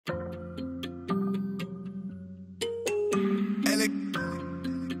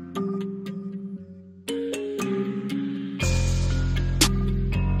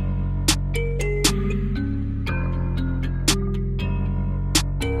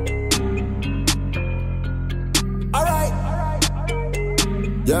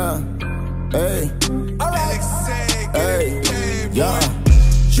Yeah, hey, hey, yeah.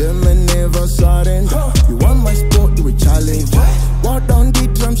 German never surrender. You want my sport, you a challenge. What on the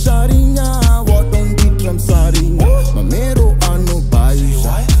drum, Musarinya? What on the drum, Musarinya? Mamero anu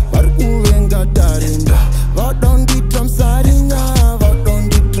baisha. Barku venga tarinda. What on the drum, Musarinya? What on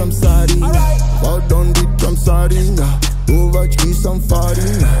the drum, Musarinya? What on the drum, Musarinya? Over me some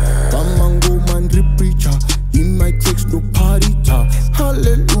farina. Pamango man preacher. In my text no party ta.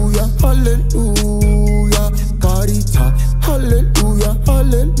 Hallelujah, hallelujah. Party ta. Hallelujah,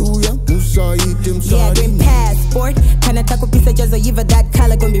 hallelujah. Yeah, green passport. Kinda taco pizza just either that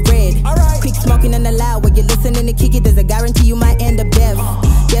color gonna be red. Quick smoking and loud while you're listening to Kikky. There's a guarantee you might end up deaf.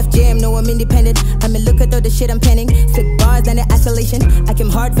 Def Jam, no I'm independent. I'm a look at all the shit I'm penning. Sick bars and the isolation. I came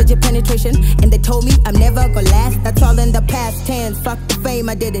hard for your penetration. And they told me I'm never gonna last. That's all in the past tense. Fuck the fame,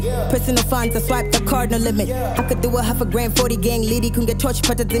 I did it. Personal funds, I swiped the card, no limit. I could do a half a grand, 40 gang lady. Couldn't get torch,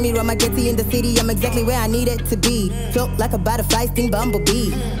 put it in me. Run my getty in the city. I'm exactly where I need it to be. Float like a butterfly, sting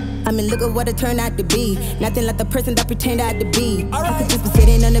bumblebee. I mean, look at what it turned out to be. Nothing like the person that pretend I had to be. I could just be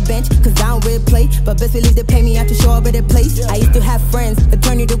sitting on the bench, cause I don't really play. But best believe they pay me out to show up at their place. I used to have friends that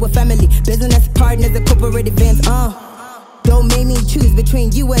turned into a family. Business partners and corporate events, Don't make me choose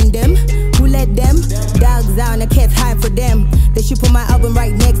between you and them. Who let them? Dogs out and the cats hide for them. They should put my album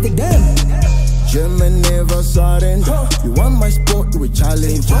right next to them. German never surrender. You want my sport, you a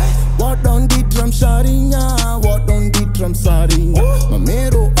challenge. What on the drum, Musarinya? What on the drum, Musarinya?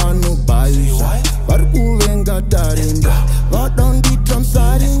 Mamero anu baisha. Barku venga tarinda. What on the drum,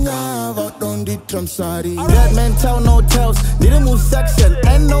 Musarinya? What on the drum, Musarinya? That man tell no tells. Denimwoods section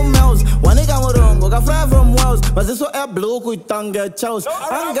and no mouths. One nigga wrong, got fly from Wales. But this so air blue with tongue chows.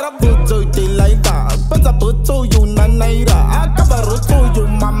 I'm gonna put to like that. But I put to you nanaira. I cover to you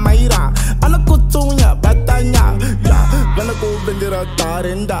mamaira. Kutunya batanya ya vana ku vendera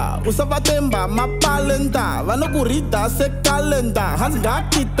tarenda usavatemba mapalenda vana ku rita se calendar has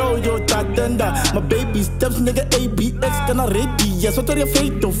got it yo tatenda my baby steps nigga ABX kana ready yes what are you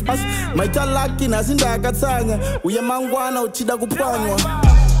afraid of us my talaki nasinda katsanya uye mangwana uchida kupanywa.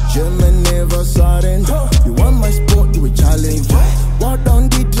 German never surrender. You want my sport, you a challenge. What on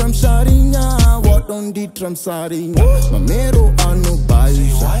the drum, Musarinya? What on the drum, Musarinya? Mamero anu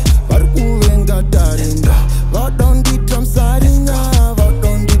baisha. Barku venga tarinda. What on the drum, Musarinya? What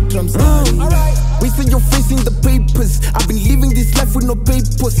on the drum, Musarinya? We see your face in the papers. I've been living this life with no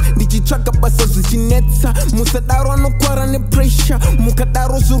papers. Did you track up us as Chinetsa? Musadaro no quarane pressure.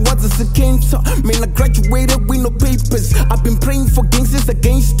 Mukadaro so what's a cancer? Man, I graduated with no papers. I've been praying for gangsters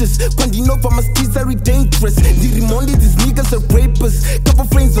against us. Quandino for my streets are dangerous. Dirimonde, these niggas are rapers. Couple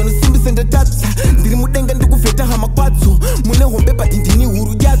friends on the Simbis and the Tata. Dirimudenga ndugu feta hamakwatsu. Mune hombe pa indini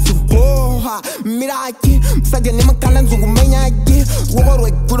huru yatsu. Oh ha, miraki. Msaja nema kala nzungu menyaki.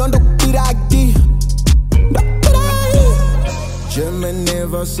 Wogorwe kulondo piraki. German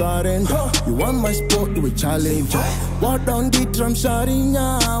never surrender. You want my sport, you a challenge. What on the drum,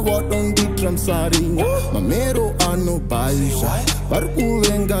 Musarinya? What on the drum, Musarinya? Mamero anu baisha. Barku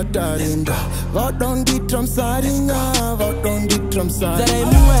venga tarinda. What on the drum, Musarinya? What on the drum, Musarinya? Zara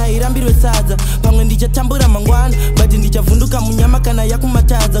imuwa irambirwe sadza. Pamwe ndichatambura mangwana. Bati ndichavunduka munyama kana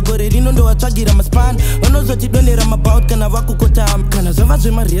yakumataza. Gore rino ndo watsvagira maspana. Vanozotidonera mabout kana vakukotama. Kana zvava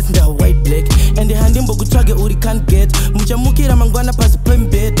zvemaresi nda white black. Ende handimbo kutsvage uri can't get. Muchamukira mangwana pasi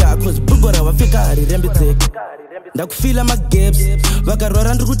pembeda. Cause bulgora wafika harirembedzeka. Ndakufila magaps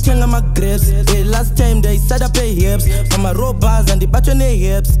vakarwara ndiri kutenga magrapes. Last time ndaisada pehips pamarobas andibatwe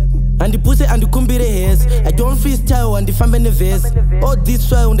nehips andipuse andikumbire hes. I don't freestyle andifambe neves. All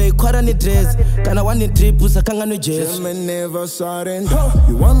this while ndaikwara nedress kana one trip usakanga nejazz. German never surrender.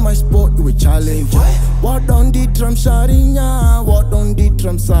 You want my sport, you a challenge. What on the drum, Musarinya? What on the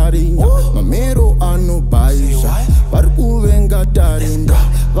drum, Musarinya? Mamero anu baisha. Barku venga tarinda.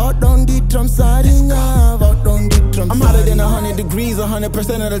 What on the drum, Musarinya? What on the drum, I'm hotter than 100 degrees, 100%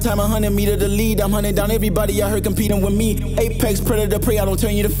 of the time, 100 meter the lead. I'm hunting down everybody out here competing with me. Apex predator prey, I don't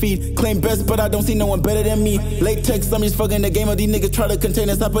turn you to feed. Claim best, but I don't see no one better than me. Latex, I'm just fucking the game of these niggas try to contain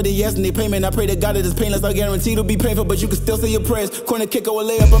us. I put it yes and they payment. I pray to God it is painless. I guarantee it'll be painful, but you can still say your prayers. Corner kick or a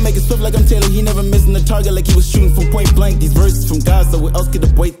layup, I make it swift like I'm Taylor. He never missing the target like he was shooting from point blank. These verses from God, so what else could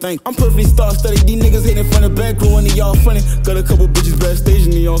the boy think? I'm perfectly star-studied. These niggas hating from the back row and they all funny. Got a couple bitches backstage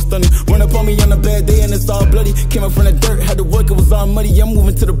and they all stunning. Run up on me on a bad day and it's all bloody. Came up from the dirt, had to work, it was all muddy. I'm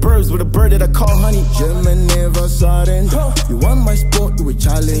moving to the burbs with a bird that I call honey. German never surrender. You want my sport, you a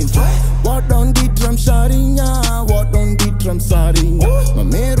challenge. What on the drum, Musarinya? What on the drum, Musarinya?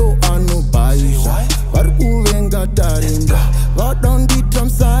 Mamero anu baisha. Barku venga tarinda. What on the drum,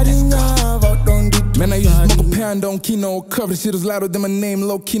 Musarinya? What on the drum, Man, I used to smoke a grind on kino cover. Shit is louder than my name,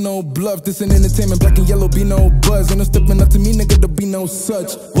 low kino bluff. This an entertainment, black and yellow, be no buzz. Ain't no stepping up to me, nigga, there be no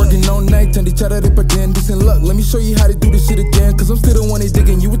such. Working all night, and they try to rip again. This ain't luck, let me show you how to do this shit again. Cause I'm still the one they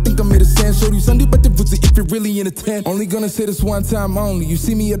digging, you would think I'm made of sand. Show you Sunday, but the roots if you're really in a tent. Only gonna say this one time only. You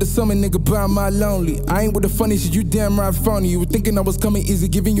see me at the summer, nigga, by my lonely. I ain't with the funny shit, you damn right phony. You were thinking I was coming easy,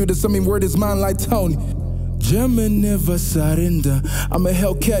 giving you the summing word is mine like Tony. German never surrender. I'm a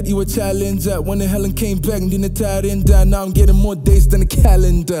Hellcat, you a challenger. When the Helen came back, then the tied in down. Now I'm getting more days than a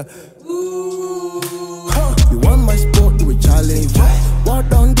calendar. You want my sport, you a challenge.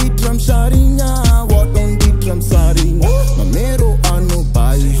 What on the drum, Musarinya? What on the drum, Musarinya? Mamero ano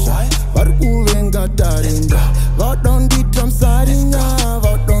bayi.